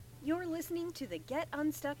You're listening to the Get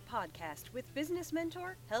Unstuck podcast with business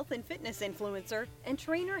mentor, health and fitness influencer, and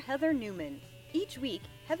trainer Heather Newman. Each week,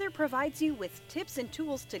 Heather provides you with tips and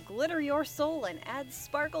tools to glitter your soul and add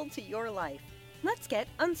sparkle to your life. Let's get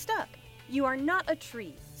unstuck. You are not a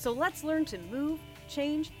tree, so let's learn to move,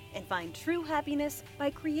 change, and find true happiness by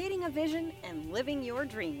creating a vision and living your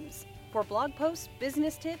dreams. For blog posts,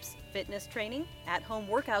 business tips, fitness training, at-home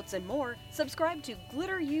workouts, and more, subscribe to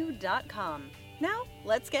glitteru.com. Now,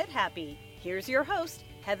 let's get happy. Here's your host,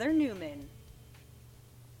 Heather Newman.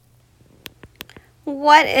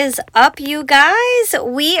 What is up, you guys?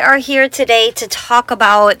 We are here today to talk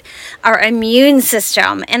about our immune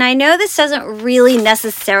system. And I know this doesn't really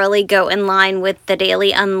necessarily go in line with the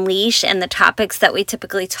Daily Unleash and the topics that we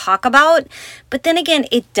typically talk about, but then again,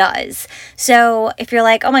 it does. So if you're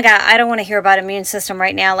like, oh my God, I don't want to hear about immune system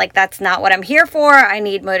right now, like that's not what I'm here for. I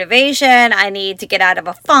need motivation. I need to get out of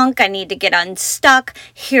a funk. I need to get unstuck.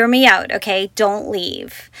 Hear me out, okay? Don't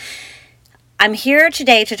leave. I'm here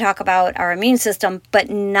today to talk about our immune system,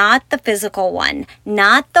 but not the physical one,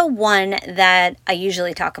 not the one that I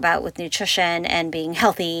usually talk about with nutrition and being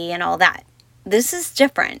healthy and all that. This is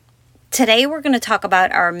different. Today we're going to talk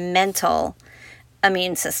about our mental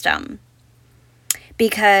immune system,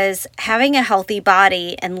 because having a healthy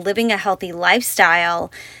body and living a healthy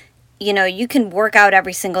lifestyle, you can work out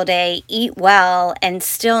every single day, eat well, and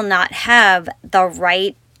still not have the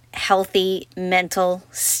right healthy mental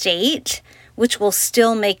state, which will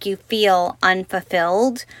still make you feel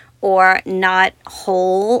unfulfilled or not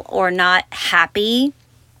whole or not happy.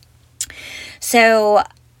 So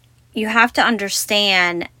you have to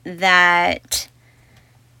understand that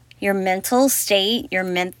your mental state, your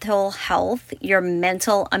mental health, your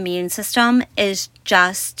mental immune system is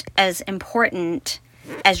just as important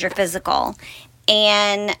as your physical.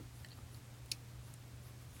 And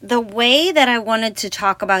the way that I wanted to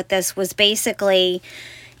talk about this was basically,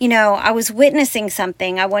 I was witnessing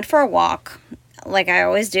something. I went for a walk, like I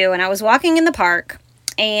always do, and I was walking in the park,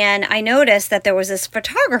 and I noticed that there was this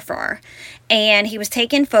photographer, and he was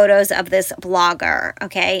taking photos of this blogger,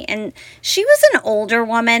 okay? And she was an older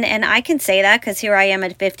woman, and I can say that because here I am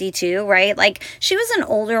at 52, right? Like, she was an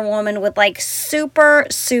older woman with, like, super,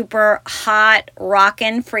 super hot,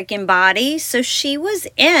 rockin' freaking body, so she was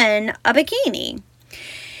in a bikini.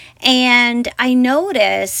 And I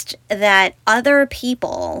noticed that other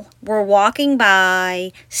people were walking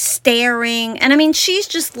by, staring. And I mean, she's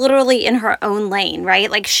just literally in her own lane,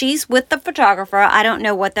 right? Like, she's with the photographer. I don't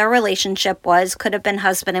know what their relationship was. Could have been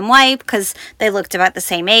husband and wife because they looked about the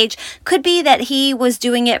same age. Could be that he was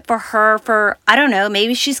doing it for her for, I don't know,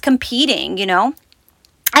 maybe she's competing,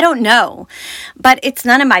 I don't know, but it's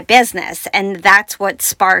none of my business. And that's what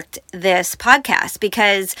sparked this podcast,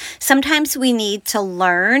 because sometimes we need to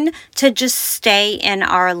learn to just stay in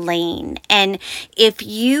our lane. And if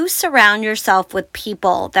you surround yourself with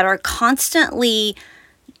people that are constantly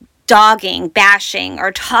dogging, bashing,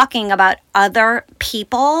 or talking about other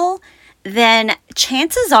people, then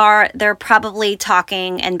chances are they're probably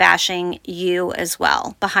talking and bashing you as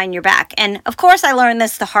well behind your back. And of course, I learned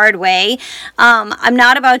this the hard way. I'm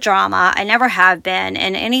not about drama. I never have been.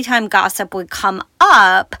 And anytime gossip would come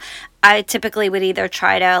up, I typically would either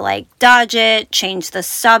try to dodge it, change the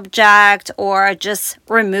subject, or just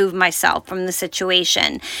remove myself from the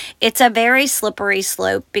situation. It's a very slippery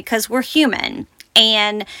slope because we're human.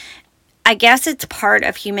 And I guess it's part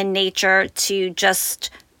of human nature to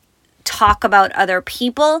just talk about other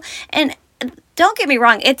people. And don't get me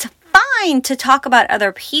wrong, it's fine to talk about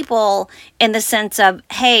other people in the sense of,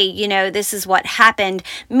 hey, this is what happened,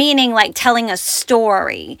 meaning like telling a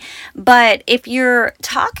story. But if you're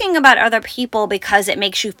talking about other people because it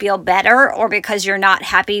makes you feel better or because you're not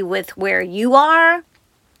happy with where you are,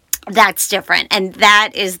 that's different. And that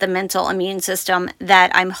is the mental immune system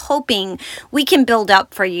that I'm hoping we can build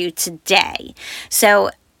up for you today. So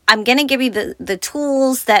I'm going to give you the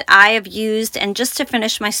tools that I have used. And just to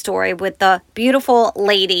finish my story with the beautiful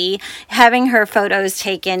lady having her photos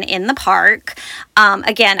taken in the park.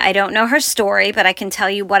 Again, I don't know her story, but I can tell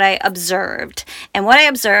you what I observed. And what I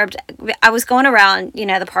observed, I was going around,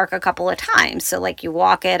 the park a couple of times. So you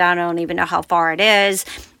walk it, I don't even know how far it is.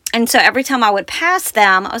 And so every time I would pass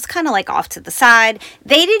them, I was kind of off to the side.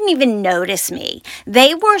 They didn't even notice me.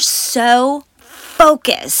 They were so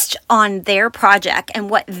focused on their project and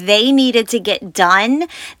what they needed to get done,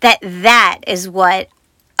 that is what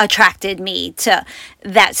attracted me to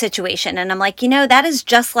that situation. And I'm like, that is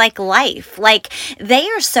just like life. They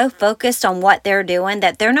are so focused on what they're doing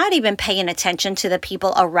that they're not even paying attention to the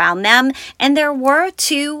people around them. And there were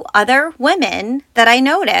two other women that I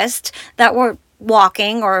noticed that were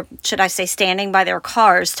walking, or should I say standing by their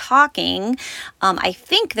cars talking. I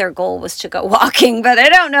think their goal was to go walking, but I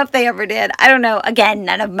don't know if they ever did. I don't know. Again,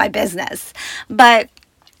 none of my business. But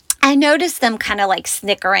I noticed them kind of like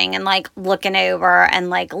snickering and like looking over and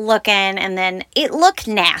like looking, and then it looked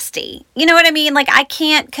nasty. You know what I mean? Like, I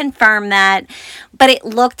can't confirm that, but it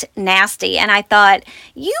looked nasty. And I thought,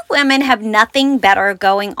 you women have nothing better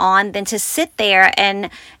going on than to sit there and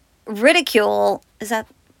ridicule, is that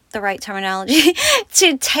the right terminology?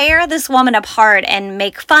 To tear this woman apart and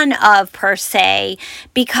make fun of, per se,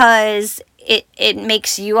 because it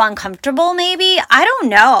makes you uncomfortable, maybe. I don't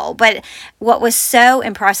know. But what was so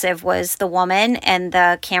impressive was the woman and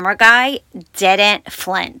the camera guy didn't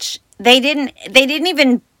flinch. They didn't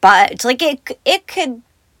even budge. Like, it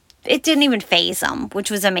didn't even faze them, which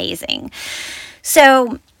was amazing.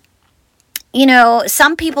 So, you know,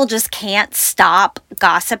 some people just can't stop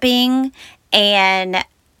gossiping, and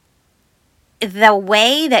the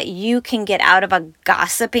way that you can get out of a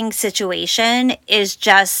gossiping situation is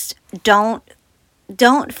just don't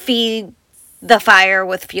feed the fire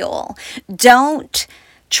with fuel. Don't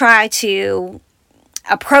try to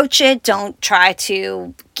approach it. Don't try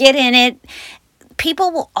to get in it.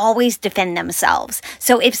 People will always defend themselves.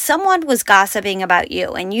 So if someone was gossiping about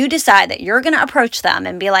you and you decide that you're going to approach them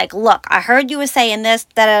and be like, look, I heard you were saying this,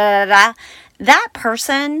 da da da da, that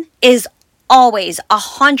person is always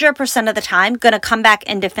 100% of the time going to come back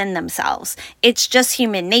and defend themselves. It's just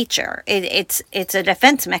human nature. It's a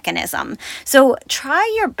defense mechanism. So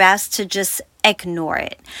try your best to just ignore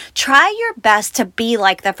it. Try your best to be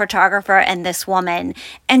like the photographer and this woman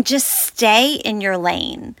and just stay in your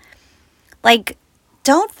lane. Like,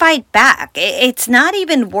 don't fight back. It's not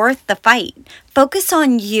even worth the fight. Focus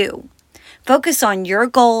on you. Focus on your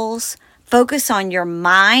goals. Focus on your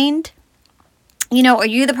mind. You know, are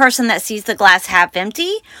you the person that sees the glass half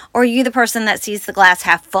empty, or are you the person that sees the glass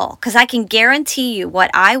half full? Because I can guarantee you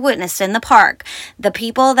what I witnessed in the park, the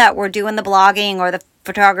people that were doing the blogging or the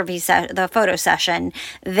photography, the photo session,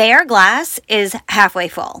 their glass is halfway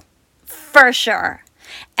full, for sure.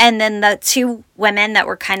 And then the two women that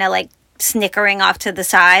were kind of like snickering off to the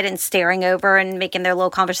side and staring over and making their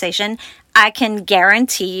little conversation, I can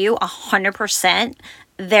guarantee you 100%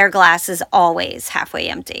 their glass is always halfway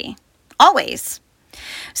empty. Always.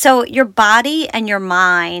 So your body and your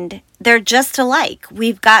mind, they're just alike.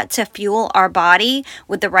 We've got to fuel our body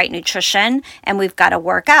with the right nutrition, and we've got to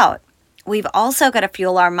work out. We've also got to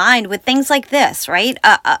fuel our mind with things like this, right?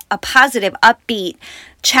 A positive, upbeat,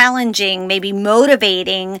 challenging, maybe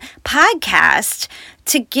motivating podcast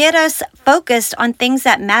to get us focused on things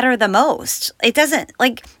that matter the most. It doesn't,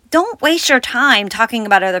 like, don't waste your time talking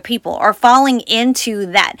about other people or falling into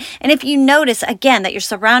that. And if you notice, again, that you're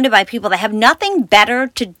surrounded by people that have nothing better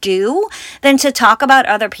to do than to talk about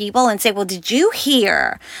other people and say, well, did you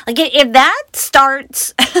hear? Like, if that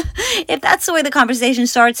starts, if that's the way the conversation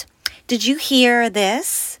starts, did you hear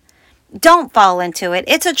this? Don't fall into it.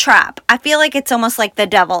 It's a trap. I feel like it's almost like the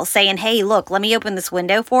devil saying, hey, look, let me open this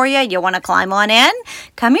window for you. You want to climb on in?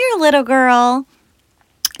 Come here, little girl.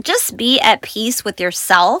 Just be at peace with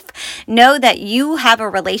yourself. Know that you have a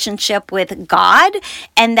relationship with God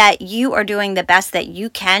and that you are doing the best that you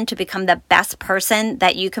can to become the best person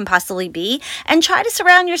that you can possibly be. And try to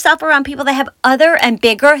surround yourself around people that have other and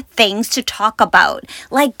bigger things to talk about,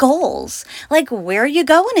 like goals, like where are you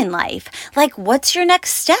going in life? Like, what's your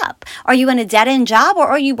next step? Are you in a dead-end job, or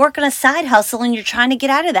are you working a side hustle and you're trying to get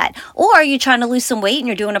out of that? Or are you trying to lose some weight and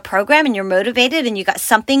you're doing a program and you're motivated and you got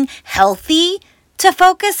something healthy to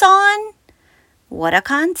focus on? What a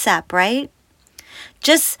concept, right?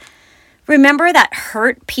 Just remember that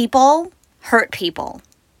hurt people,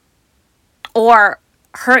 or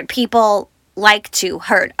hurt people like to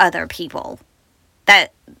hurt other people.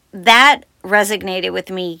 That resonated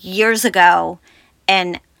with me years ago,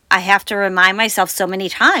 and I have to remind myself so many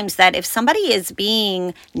times that if somebody is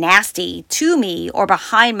being nasty to me or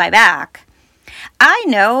behind my back, I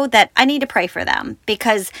know that I need to pray for them,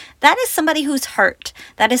 because that is somebody who's hurt.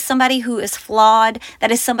 That is somebody who is flawed. That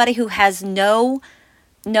is somebody who has no,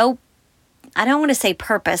 I don't want to say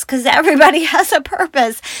purpose, because everybody has a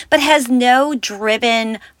purpose, but has no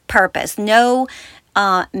driven purpose, no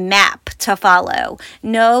map to follow,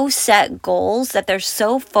 no set goals that they're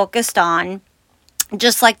so focused on.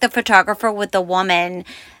 Just like the photographer with the woman,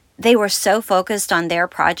 they were so focused on their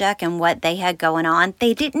project and what they had going on,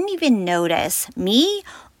 they didn't even notice me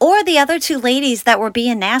or the other two ladies that were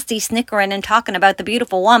being nasty, snickering and talking about the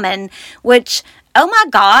beautiful woman, which, oh my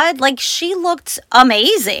God, like, she looked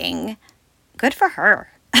amazing. Good for her.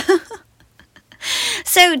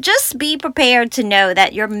 So just be prepared to know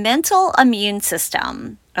that your mental immune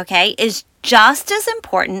system okay, is just as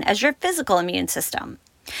important as your physical immune system.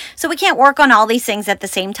 So we can't work on all these things at the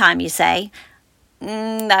same time, you say.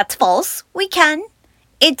 That's false. We can.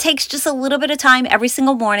 It takes just a little bit of time every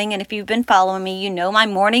single morning. And if you've been following me, you know my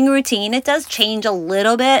morning routine. It does change a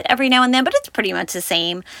little bit every now and then, but it's pretty much the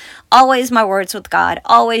same. Always my words with God.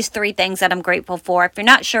 Always 3 things that I'm grateful for. If you're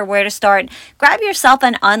not sure where to start, grab yourself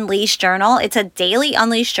an Unleashed journal. It's a daily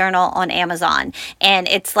Unleashed journal on Amazon. And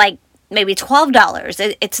it's like maybe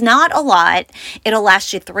 $12. It's not a lot. It'll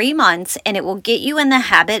last you 3 months, and it will get you in the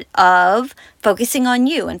habit of focusing on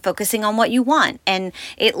you and focusing on what you want. And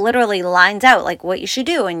it literally lines out like what you should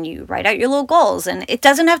do, and you write out your little goals, and it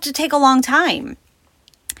doesn't have to take a long time.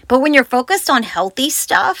 But when you're focused on healthy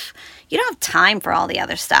stuff, you don't have time for all the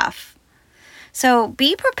other stuff. So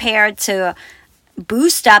be prepared to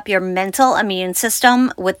boost up your mental immune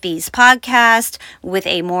system with these podcasts, with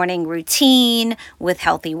a morning routine, with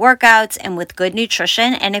healthy workouts, and with good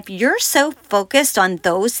nutrition. And if you're so focused on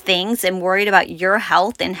those things and worried about your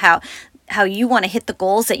health and how you want to hit the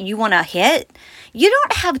goals that you want to hit, you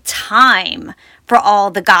don't have time for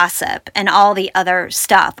all the gossip and all the other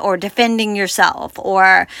stuff, or defending yourself,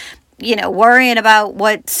 or, worrying about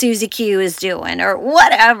what Susie Q is doing, or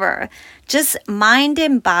whatever. Just mind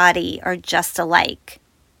and body are just alike.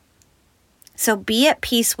 So be at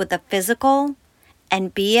peace with the physical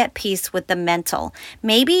and be at peace with the mental.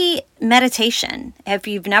 Maybe meditation. If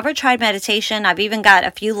you've never tried meditation, I've even got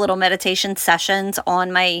a few little meditation sessions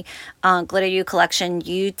on my Glitter You Collection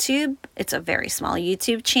YouTube. It's a very small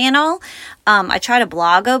YouTube channel. I try to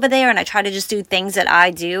blog over there, and I try to just do things that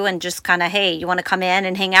I do and just kind of, hey, you want to come in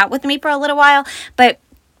and hang out with me for a little while?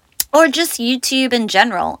 Or just YouTube in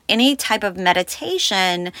general, any type of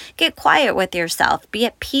meditation. Get quiet with yourself. Be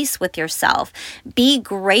at peace with yourself. Be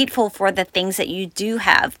grateful for the things that you do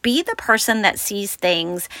have. Be the person that sees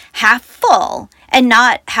things half full and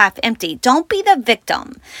not half empty. Don't be the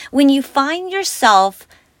victim. When you find yourself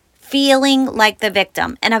feeling like the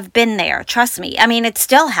victim, and I've been there, trust me. I mean, it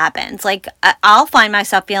still happens. Like, I'll find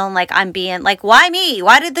myself feeling like I'm being like, why me?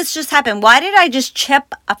 Why did this just happen? Why did I just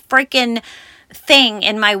chip a freaking thing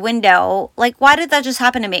in my window? Like, why did that just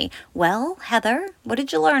happen to me? Well, Heather, what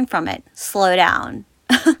did you learn from it? Slow down.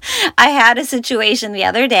 I had a situation the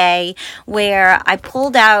other day where I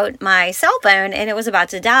pulled out my cell phone and it was about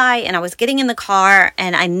to die, and I was getting in the car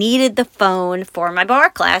and I needed the phone for my bar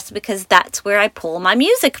class because that's where I pull my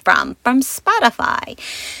music from Spotify.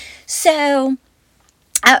 So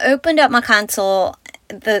I opened up my console,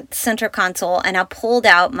 the center console, and I pulled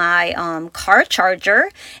out my car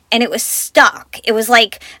charger, and it was stuck. It was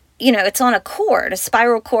like, it's on a cord, a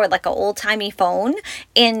spiral cord, like an old-timey phone,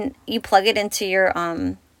 and you plug it into your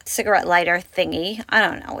cigarette lighter thingy. I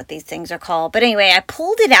don't know what these things are called, but anyway, I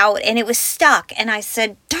pulled it out and it was stuck, and I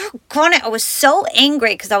said, doggone it. I was so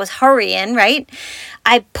angry because I was hurrying, right?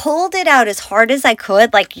 I pulled it out as hard as I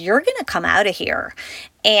could, like, you're gonna come out of here.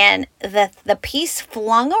 And the piece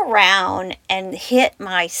flung around and hit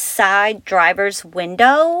my side driver's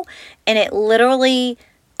window, and it literally,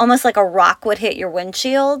 almost like a rock would hit your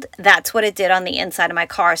windshield. That's what it did on the inside of my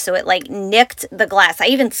car. So it like nicked the glass. I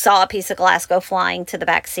even saw a piece of glass go flying to the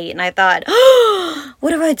back seat, and I thought, oh,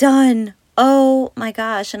 what have I done? Oh my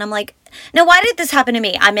gosh. And I'm like, now why did this happen to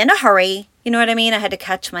me? I'm in a hurry. You know what I mean? I had to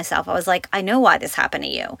catch myself. I was like, I know why this happened to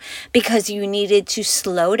you. Because you needed to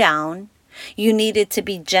slow down. You needed to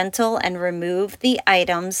be gentle and remove the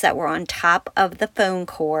items that were on top of the phone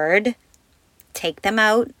cord. Take them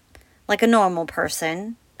out like a normal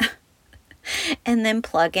person. And then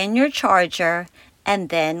plug in your charger and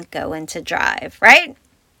then go into drive, right?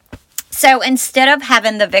 So instead of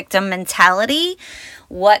having the victim mentality,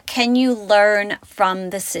 what can you learn from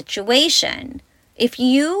the situation? If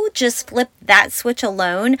you just flip that switch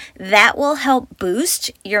alone, that will help boost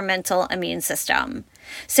your mental immune system.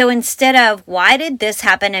 So instead of, why did this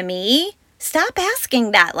happen to me? Stop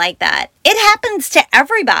asking that like that. It happens to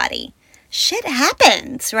everybody. Shit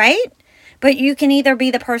happens, right? But you can either be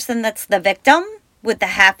the person that's the victim with the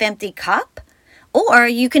half-empty cup, or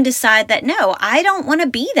you can decide that, no, I don't want to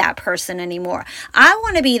be that person anymore. I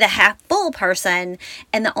want to be the half-full person,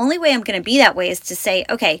 and the only way I'm going to be that way is to say,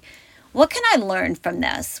 okay, what can I learn from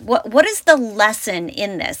this? What is the lesson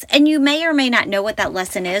in this? And you may or may not know what that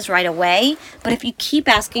lesson is right away, but if you keep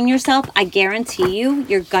asking yourself, I guarantee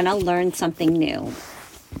you're going to learn something new.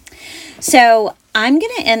 So I'm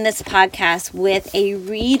going to end this podcast with a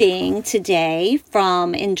reading today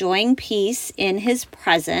from Enjoying Peace in His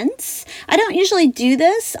Presence. I don't usually do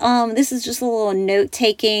this. This is just a little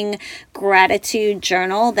note-taking gratitude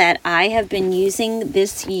journal that I have been using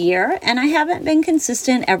this year. And I haven't been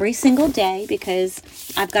consistent every single day because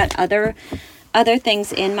I've got other other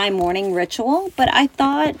things in my morning ritual, but I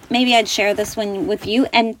thought maybe I'd share this one with you.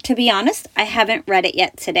 And to be honest, I haven't read it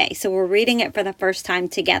yet today. So we're reading it for the first time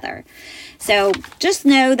together. So just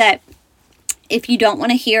know that if you don't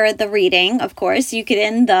want to hear the reading, of course, you could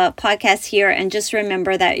end the podcast here and just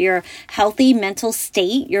remember that your healthy mental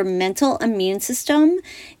state, your mental immune system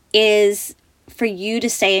is for you to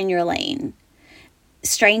stay in your lane.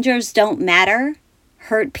 Strangers don't matter.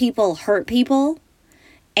 Hurt people hurt people.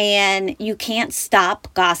 And you can't stop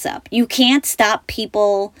gossip. You can't stop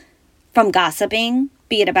people from gossiping,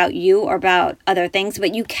 be it about you or about other things,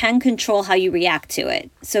 but you can control how you react to it.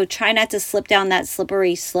 So try not to slip down that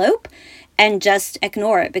slippery slope and just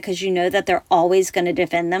ignore it, because you know that they're always going to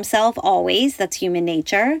defend themselves, always. That's human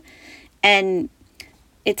nature. And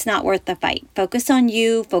it's not worth the fight. Focus on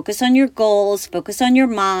you, focus on your goals, focus on your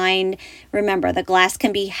mind. Remember, the glass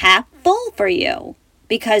can be half full for you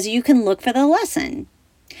because you can look for the lesson.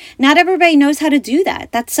 Not everybody knows how to do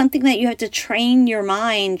that. That's something that you have to train your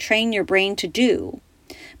mind, train your brain to do.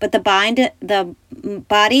 But the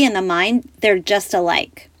body and the mind, they're just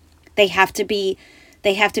alike. They have to be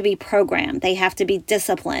programmed. They have to be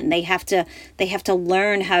disciplined. They have to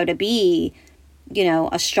learn how to be,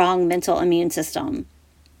 a strong mental immune system.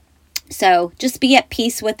 So just be at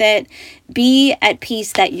peace with it. Be at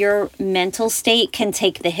peace that your mental state can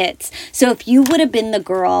take the hits. So if you would have been the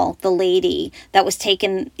girl, the lady that was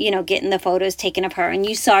taking, getting the photos taken of her, and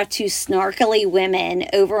you saw two snarkily women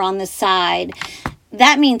over on the side,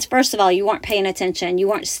 that means, first of all, you weren't paying attention. You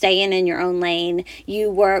weren't staying in your own lane. You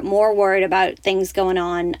were more worried about things going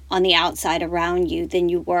on the outside around you than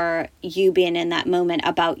you were you being in that moment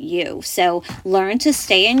about you. So learn to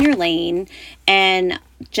stay in your lane and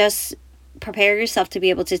just prepare yourself to be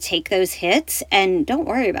able to take those hits, and don't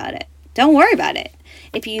worry about it. Don't worry about it.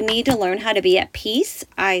 If you need to learn how to be at peace,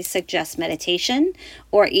 I suggest meditation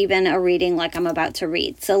or even a reading like I'm about to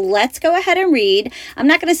read. So let's go ahead and read. I'm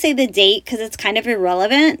not going to say the date because it's kind of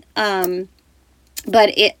irrelevant.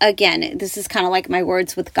 But this is kind of like my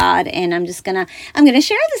words with God, and I'm going to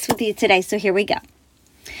share this with you today. So here we go.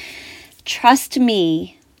 Trust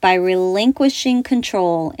me by relinquishing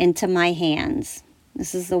control into my hands.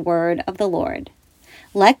 This is the word of the Lord.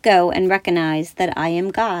 Let go and recognize that I am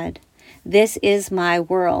God. This is my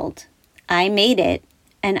world. I made it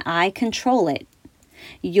and I control it.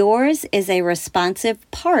 Yours is a responsive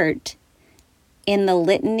part in the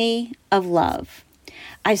litany of love.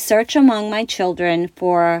 I search among my children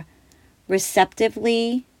for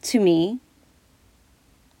receptively to me.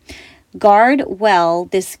 Guard well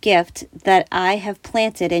this gift that I have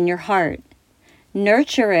planted in your heart.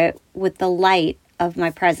 Nurture it with the light of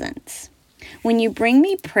my presence. When you bring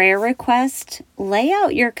me prayer requests, lay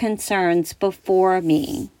out your concerns before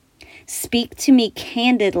me. Speak to me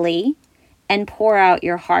candidly and pour out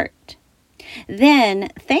your heart. Then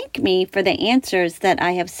thank me for the answers that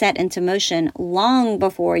I have set into motion long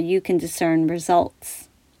before you can discern results.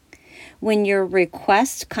 When your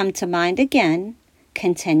requests come to mind again,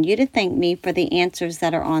 continue to thank me for the answers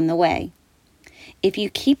that are on the way. If you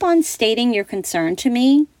keep on stating your concern to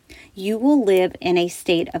me, you will live in a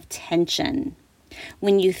state of tension.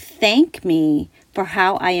 When you thank me for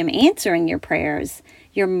how I am answering your prayers,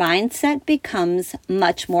 your mindset becomes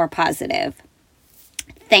much more positive.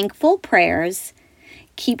 Thankful prayers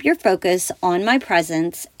keep your focus on my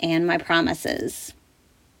presence and my promises.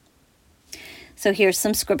 So here's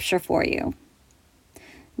some scripture for you.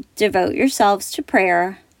 Devote yourselves to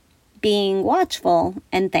prayer, being watchful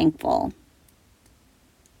and thankful.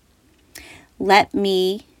 Let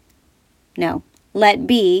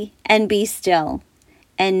be and be still,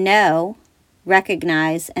 and know,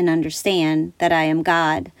 recognize, and understand that I am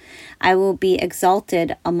God. I will be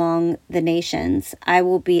exalted among the nations. I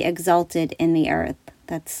will be exalted in the earth.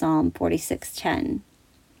 That's Psalm 46:10.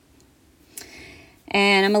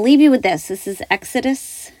 And I'm going to leave you with this. This is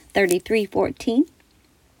Exodus 33:14.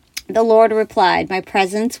 The Lord replied, my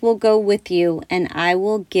presence will go with you, and I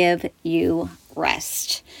will give you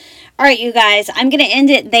rest. All right, you guys, I'm going to end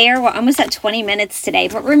it there. We're almost at 20 minutes today.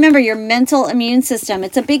 But remember, your mental immune system,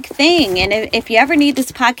 it's a big thing. And if you ever need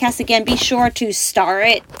this podcast again, be sure to star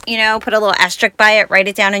it, put a little asterisk by it, write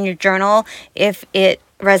it down in your journal if it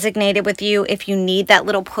resonated with you, if you need that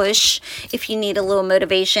little push, if you need a little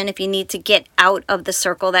motivation, if you need to get out of the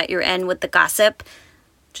circle that you're in with the gossip.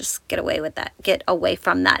 Just get away with that. Get away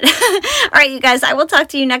from that. All right, you guys, I will talk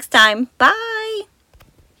to you next time. Bye.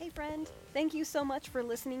 Hey, friend. Thank you so much for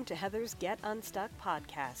listening to Heather's Get Unstuck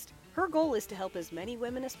podcast. Her goal is to help as many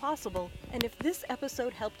women as possible, and if this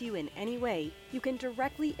episode helped you in any way, you can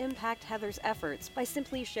directly impact Heather's efforts by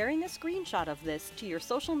simply sharing a screenshot of this to your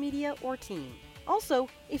social media or team. Also,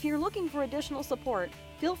 if you're looking for additional support,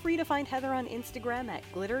 feel free to find Heather on Instagram at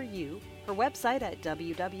GlitterU, her website at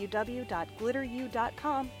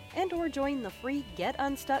www.glitteru.com, and or join the free Get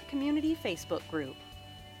Unstuck community Facebook group.